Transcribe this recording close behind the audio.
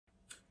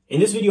In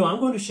this video, I'm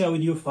going to share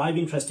with you 5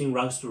 interesting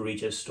rags to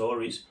riches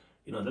stories,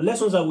 the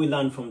lessons that we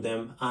learned from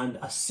them, and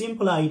a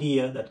simple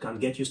idea that can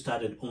get you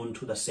started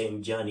onto the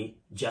same journey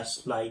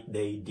just like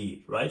they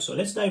did, right? So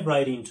let's dive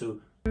right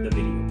into the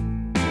video.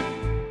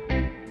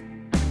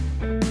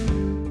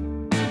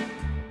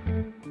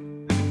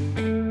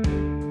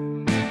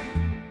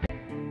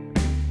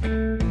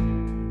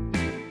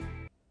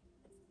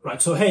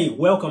 Right, so hey,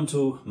 welcome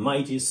to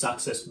Mighty's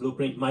Success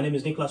Blueprint. My name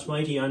is Nicholas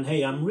Mighty, and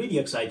hey, I'm really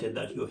excited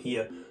that you're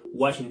here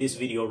watching this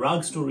video,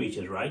 Rags to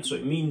Riches, right? So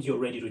it means you're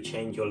ready to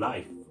change your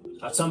life.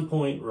 At some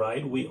point,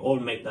 right, we all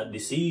make that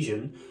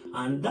decision,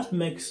 and that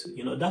makes,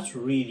 that's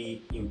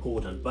really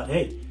important. But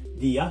hey,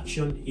 the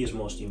action is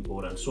most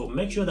important. So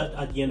make sure that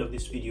at the end of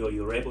this video,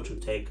 you're able to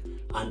take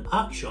an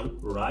action,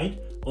 right,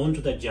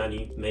 onto the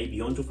journey, maybe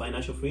onto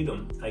financial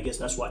freedom. I guess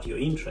that's what you're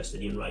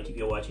interested in, right, if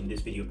you're watching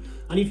this video.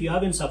 And if you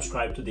haven't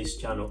subscribed to this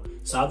channel,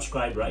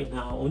 subscribe right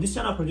now. On this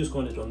channel, I produce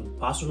content on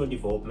personal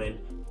development,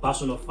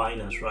 personal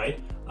finance, right?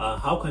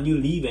 How can you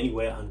live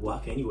anywhere and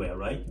work anywhere,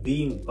 right?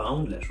 Being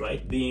boundless,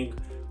 right? Being,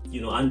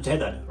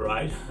 untethered,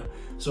 right?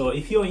 So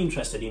if you're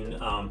interested in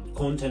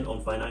content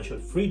on financial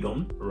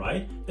freedom,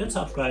 right, then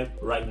subscribe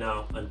right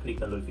now and click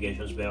the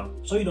notifications bell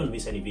so you don't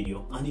miss any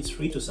video. And it's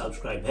free to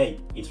subscribe. Hey,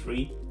 it's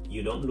free.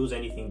 You don't lose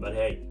anything, but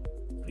hey,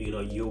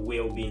 you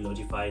will be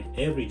notified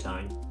every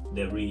time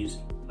there is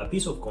a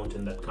piece of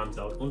content that comes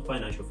out on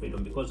financial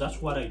freedom, because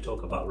that's what I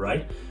talk about,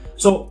 right?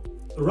 So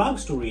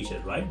rags to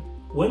riches, right?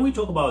 When we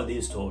talk about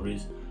these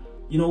stories,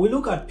 we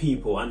look at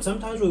people and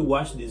sometimes we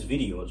watch these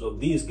videos of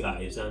these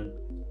guys and,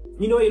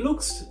 it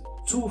looks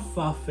too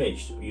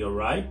far-fetched, you're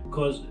right?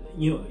 Because,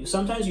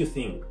 sometimes you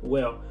think,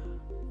 well,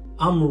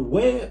 I'm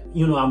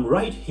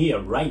right here,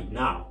 right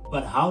now,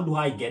 but how do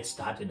I get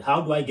started? How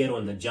do I get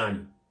on the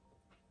journey?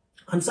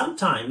 And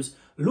sometimes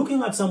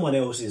looking at someone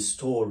else's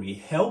story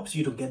helps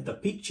you to get the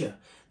picture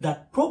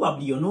that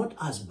probably you're not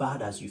as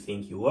bad as you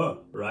think you are,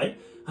 right?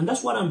 And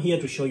that's what I'm here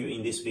to show you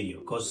in this video,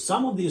 because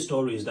some of these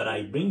stories that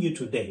I bring you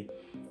today,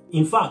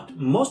 in fact,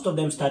 most of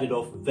them started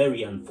off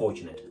very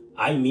unfortunate.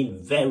 I mean,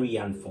 very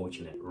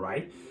unfortunate,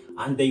 right?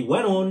 And they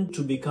went on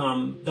to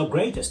become the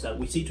greatest that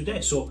we see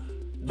today. So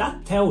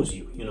that tells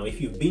you,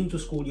 if you've been to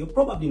school, you're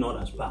probably not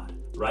as bad,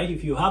 right?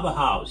 If you have a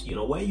house,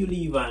 where you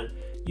live and,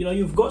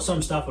 you've got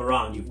some stuff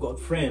around, you've got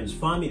friends,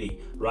 family,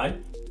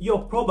 right? You're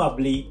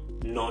probably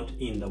not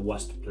in the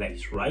worst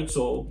place, right?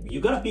 So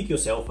you gotta pick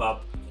yourself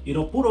up,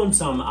 put on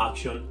some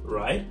action,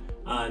 right?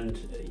 And,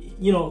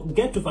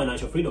 get to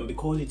financial freedom,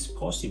 because it's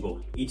possible.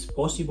 It's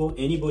possible.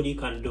 Anybody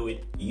can do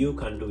it. You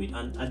can do it.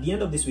 And at the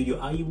end of this video,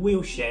 I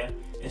will share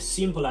a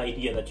simple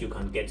idea that you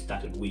can get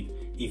started with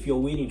if you're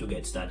willing to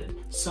get started.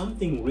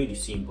 Something really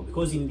simple,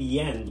 because in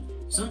the end,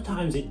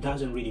 sometimes it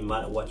doesn't really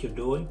matter what you're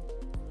doing,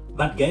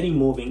 but getting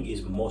moving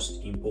is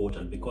most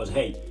important, because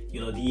hey,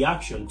 the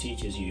action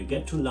teaches you. You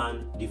get to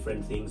learn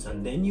different things,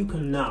 and then you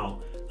can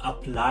now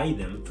apply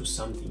them to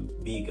something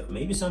bigger,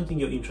 maybe something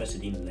you're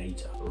interested in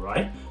later,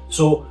 right?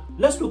 So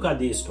let's look at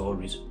these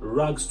stories,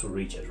 rags to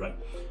riches, right?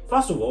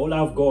 First of all,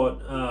 I've got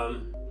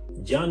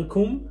Jan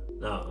Koum.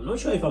 Now, I'm not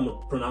sure if I'm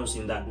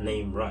pronouncing that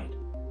name right.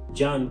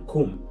 Jan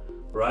Koum,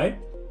 right?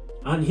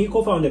 And he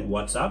co-founded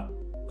WhatsApp.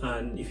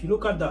 And if you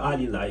look at the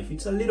early life,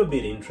 it's a little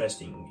bit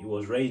interesting. He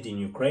was raised in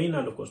Ukraine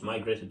and of course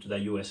migrated to the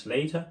US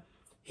later.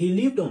 He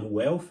lived on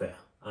welfare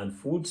and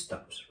food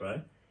stamps,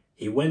 right?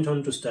 He went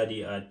on to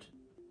study at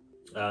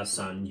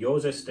San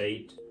Jose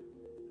State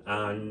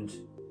and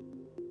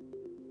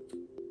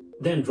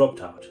then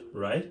dropped out,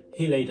 right?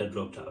 He later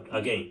dropped out.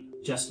 Again,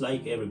 just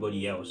like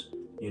everybody else,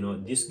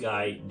 this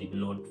guy did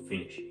not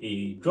finish.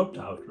 He dropped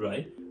out,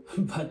 right?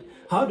 But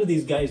how do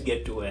these guys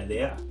get to where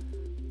they are?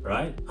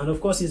 Right? And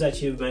of course, his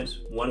achievements,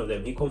 one of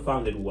them, he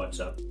co-founded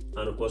WhatsApp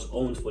and of course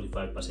owns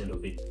 45%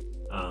 of it.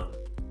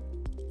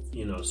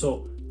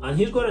 And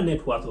he's got a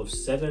net worth of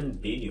 7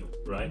 billion,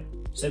 right?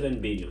 7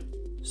 billion,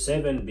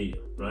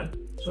 right?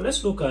 So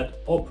let's look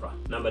at Oprah,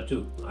 number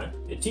 2, right?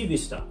 A TV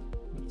star,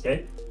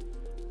 okay?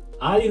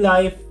 Early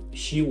life,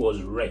 she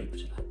was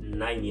raped at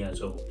 9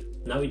 years old.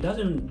 Now, it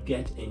doesn't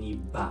get any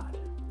bad.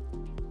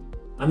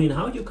 I mean,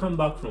 how do you come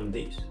back from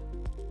this?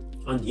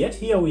 And yet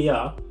here we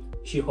are.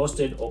 She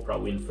hosted Oprah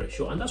Winfrey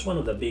Show, and that's one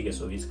of the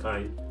biggest of its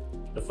kind.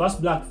 The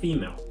first black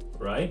female,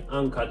 right?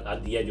 Anchored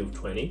at the age of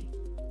 20.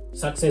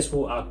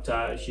 Successful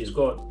actor. She's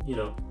got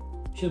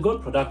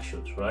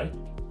productions, right?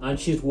 And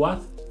she's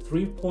worth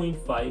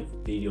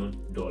 $3.5 billion.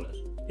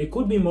 It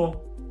could be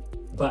more,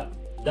 but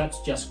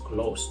that's just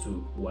close to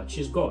what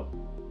she's got.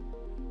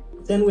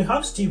 Then we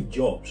have Steve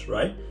Jobs,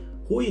 right?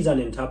 Who is an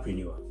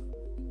entrepreneur.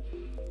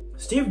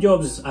 Steve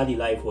Jobs' early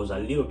life was a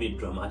little bit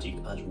dramatic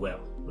as well,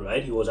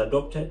 right? He was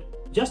adopted.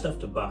 Just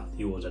after birth,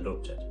 he was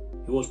adopted.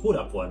 He was put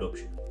up for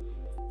adoption.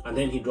 And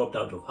then he dropped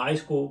out of high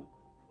school.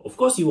 Of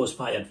course, he was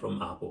fired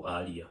from Apple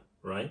earlier,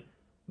 right?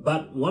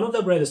 But one of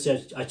the greatest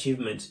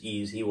achievements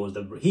is he was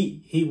the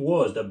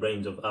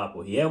brains of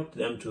Apple. He helped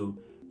them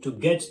to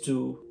get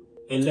to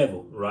a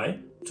level, right,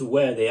 to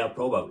where they are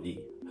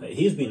probably.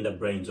 He's been the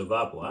brains of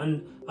Apple.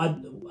 And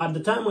at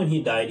the time when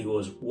he died, he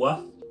was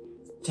worth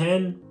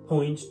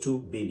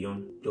 $10.2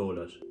 billion.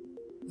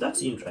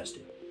 That's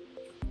interesting.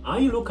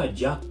 And you look at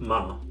Jack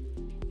Ma,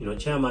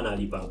 chairman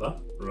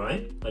Alibaba,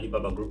 right?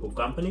 Alibaba Group of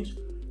Companies.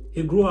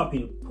 He grew up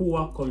in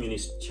poor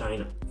communist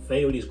China,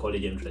 failed his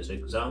college entrance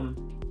exam,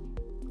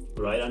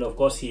 right? And of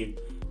course,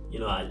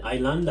 I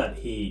learned that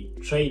he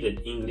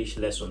traded English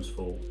lessons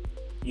for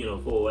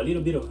a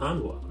little bit of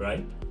handwork,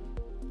 right?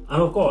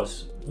 And of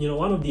course,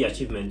 one of the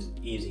achievements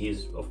is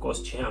he's, of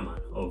course, chairman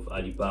of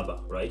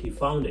Alibaba, right? He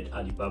founded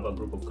Alibaba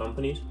Group of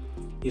Companies.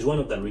 He's one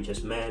of the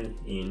richest men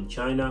in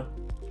China.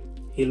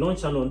 He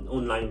launched an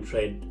online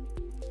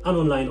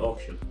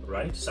auction,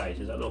 right? Site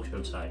is an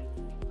auction site.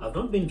 I've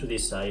not been to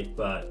this site,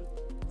 but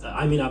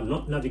I've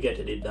not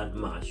navigated it that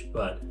much,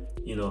 but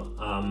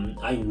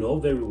I know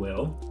very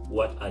well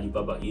what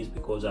Alibaba is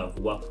because I've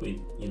worked with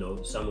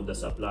some of the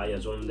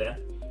suppliers on there.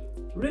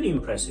 Really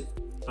impressive.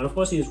 And of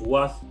course, he's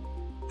worth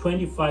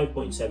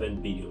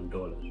 $25.7 billion.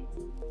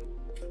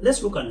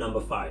 Let's look at number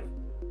 5.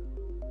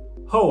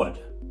 Howard,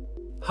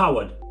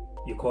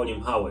 you call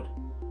him Howard,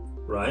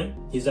 right?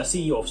 He's the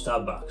CEO of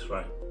Starbucks,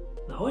 right?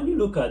 Now, when you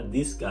look at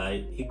this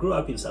guy, he grew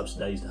up in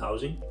subsidized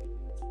housing.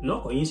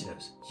 No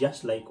coincidence,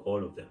 just like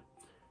all of them.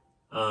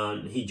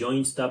 And he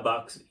joined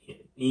Starbucks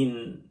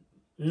in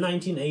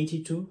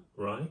 1982,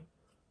 right?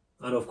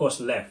 And of course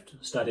left,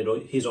 started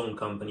his own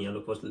company, and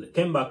of course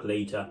came back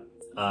later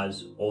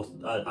as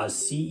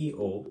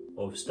CEO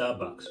of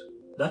Starbucks.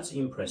 That's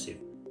impressive.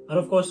 And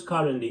of course,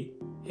 currently,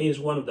 he is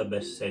one of the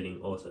best-selling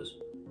authors.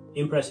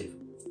 Impressive.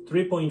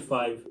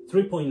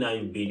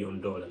 $3.9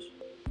 billion.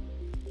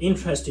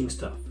 Interesting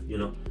stuff,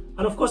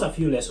 And of course, a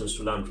few lessons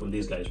to learn from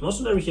these guys. Most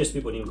of the richest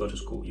people didn't go to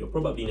school. You're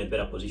probably in a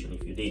better position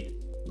if you did,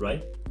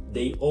 right?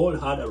 They all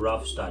had a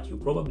rough start. You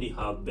probably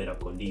have better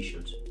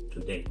conditions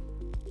today.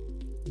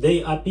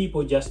 They are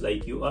people just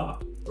like you are,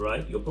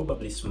 right? You're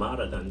probably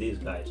smarter than these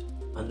guys.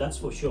 And that's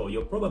for sure.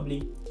 You're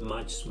probably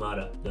much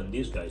smarter than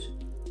these guys,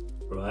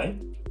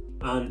 right?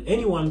 And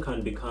anyone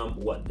can become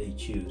what they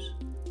choose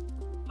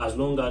as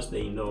long as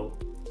they know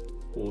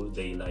who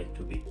they like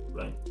to be,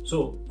 right?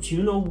 So, do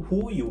you know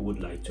who you would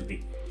like to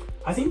be?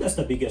 I think that's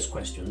the biggest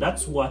question.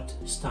 That's what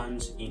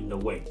stands in the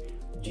way.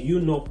 Do you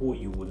know who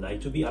you would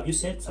like to be? Have you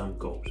set some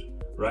goals,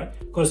 right?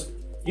 Because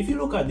if you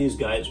look at these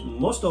guys,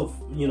 most of,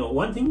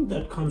 one thing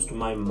that comes to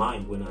my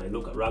mind when I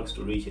look at rags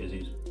to riches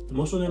is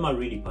most of them are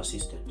really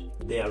persistent.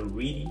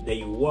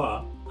 They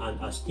were and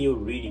are still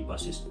really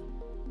persistent.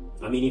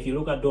 I mean, if you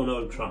look at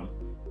Donald Trump,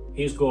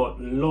 he's got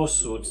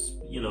lawsuits,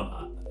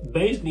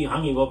 basically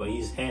hanging over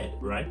his head,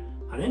 right?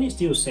 And then he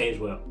still says,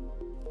 well,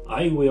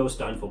 I will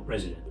stand for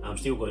president. I'm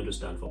still going to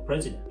stand for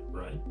president,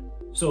 right?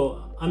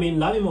 So, I mean,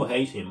 love him or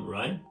hate him,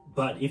 right?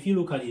 But if you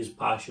look at his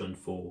passion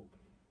for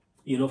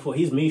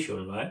his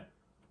mission, right?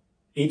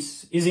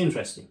 It's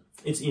interesting.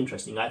 It's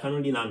interesting. I can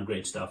really learn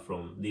great stuff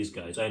from these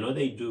guys. I know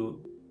they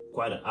do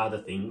quite other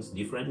things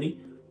differently,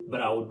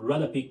 but I would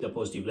rather pick the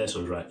positive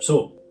lessons, right?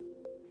 So,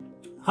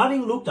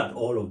 having looked at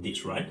all of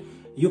this, right,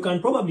 you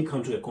can probably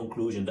come to a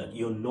conclusion that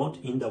you're not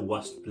in the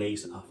worst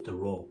place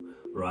after all,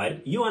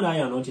 right? You and I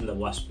are not in the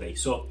worst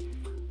place. So,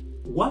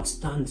 what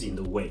stands in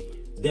the way?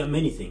 There are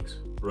many things,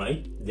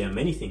 right? There are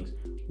many things.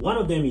 One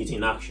of them is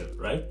inaction,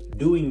 right?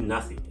 Doing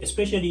nothing,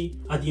 especially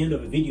at the end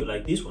of a video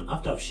like this one,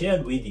 after I've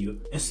shared with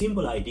you a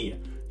simple idea.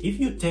 If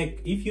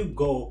you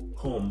go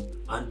home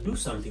and do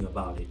something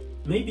about it,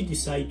 maybe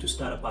decide to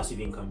start a passive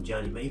income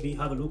journey, maybe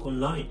have a look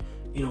online.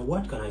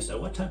 What can I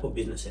start? What type of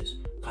businesses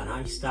can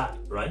I start,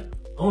 right?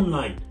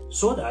 Online,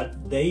 so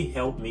that they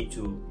help me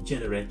to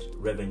generate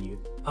revenue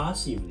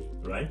passively,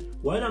 right?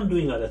 While I'm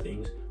doing other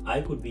things,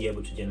 I could be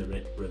able to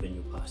generate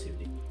revenue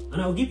passively.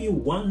 And I'll give you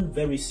one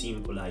very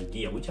simple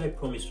idea, which I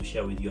promise to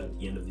share with you at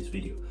the end of this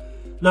video.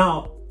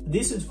 Now,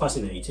 this is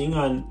fascinating,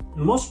 and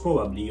most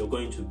probably you're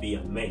going to be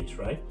amazed,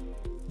 right?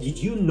 Did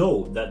you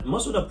know that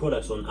most of the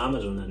products on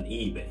Amazon and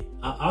eBay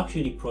are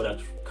actually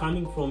products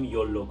coming from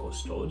your local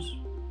stores?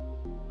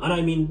 And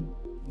I mean,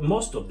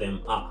 most of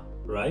them are,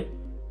 right?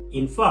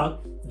 In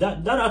fact,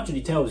 that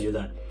actually tells you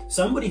that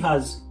somebody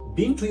has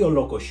been to your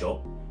local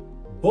shop,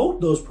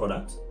 bought those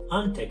products,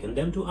 and taken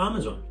them to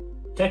Amazon,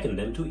 taken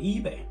them to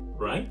eBay,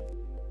 right?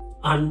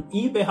 And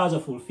eBay has a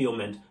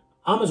fulfillment,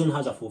 Amazon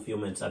has a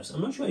fulfillment service.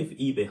 I'm not sure if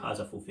eBay has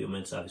a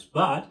fulfillment service,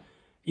 but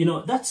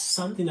that's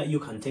something that you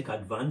can take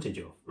advantage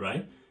of,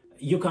 right?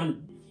 You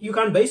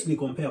can basically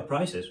compare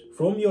prices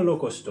from your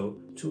local store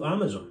to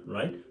Amazon,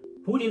 right?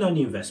 Put in an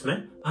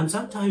investment, and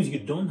sometimes you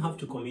don't have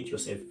to commit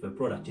yourself if a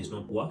product is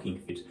not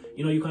working.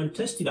 You can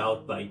test it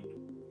out by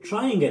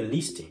trying a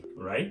listing,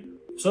 right?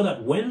 So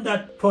that when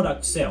that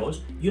product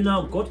sells, you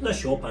now go to the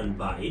shop and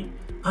buy it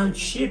and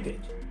ship it,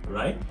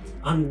 right?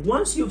 And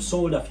once you've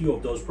sold a few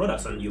of those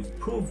products and you've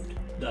proved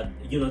that,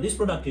 this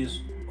product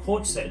is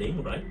hot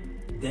selling, right?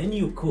 Then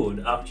you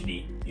could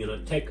actually,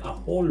 take a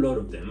whole lot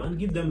of them and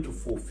give them to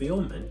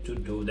fulfillment to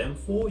do them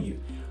for you.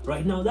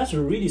 Right now, that's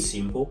really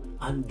simple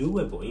and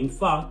doable. In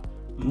fact,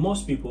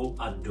 most people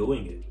are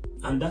doing it.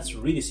 And that's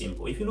really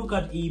simple. If you look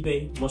at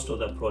eBay, most of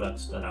the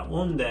products that are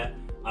on there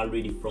are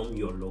really from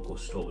your local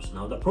stores.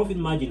 Now, the profit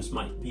margins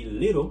might be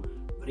little,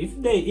 But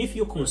if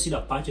you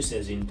consider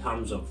purchases in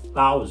terms of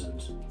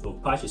thousands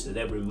of purchases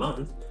every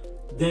month,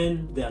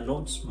 then they are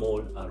not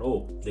small at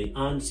all. They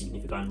earn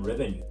significant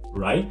revenue,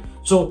 right?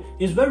 So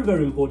it's very,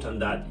 very important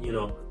that,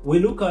 we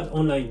look at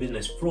online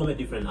business from a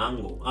different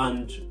angle,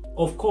 and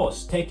of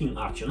course, taking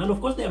action. And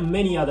of course, there are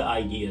many other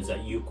ideas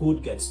that you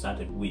could get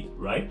started with,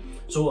 right?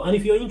 So, and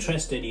if you're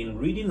interested in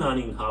really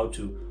learning how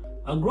to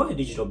grow a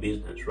digital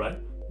business, right,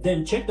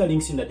 then check the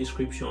links in the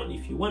description.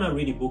 If you want to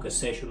really book a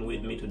session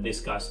with me to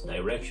discuss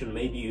direction,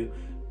 maybe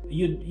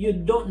you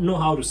don't know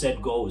how to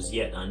set goals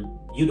yet and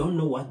you don't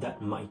know what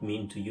that might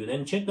mean to you,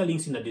 then check the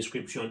links in the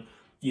description.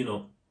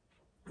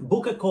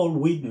 Book a call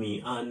with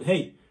me, and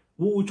hey,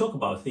 we will talk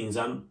about things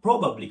and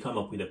probably come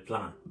up with a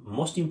plan.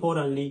 Most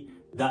importantly,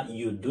 that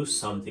you do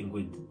something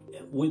with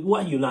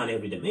what you learn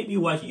every day. Maybe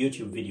you watch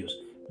YouTube videos,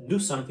 do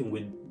something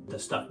with the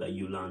stuff that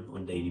you learn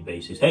on a daily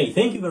basis. Hey,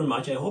 thank you very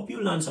much. I hope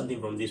you learned something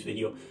from this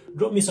video.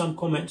 Drop me some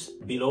comments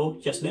below.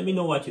 Just let me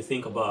know what you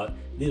think about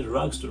these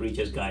rags to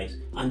riches guys,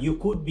 and you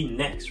could be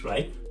next,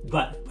 right?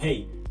 But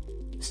hey,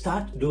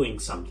 start doing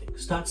something.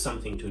 Start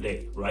something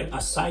today, right?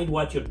 Aside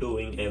what you're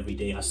doing every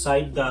day,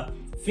 aside the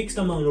fixed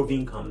amount of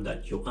income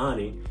that you're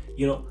earning,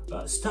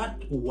 start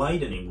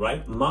widening,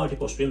 right?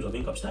 Multiple streams of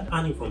income. Start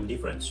earning from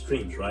different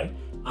streams, right?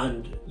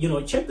 And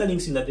check the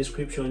links in the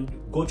description.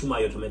 Go to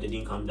my automated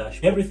income dash.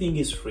 Everything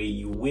is free.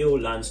 You will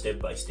learn step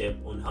by step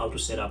on how to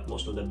set up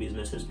most of the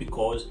businesses,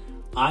 because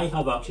I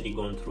have actually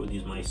gone through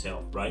this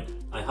myself, right?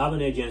 I have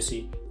an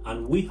agency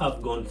and we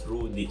have gone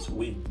through this.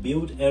 We've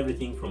built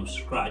everything from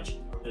scratch,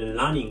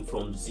 learning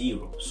from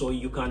zero. So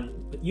you can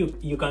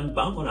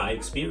bank on our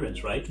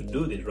experience, right, to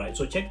do this, right?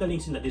 So check the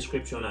links in the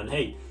description, and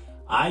hey,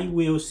 I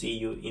will see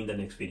you in the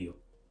next video.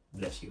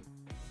 Bless you.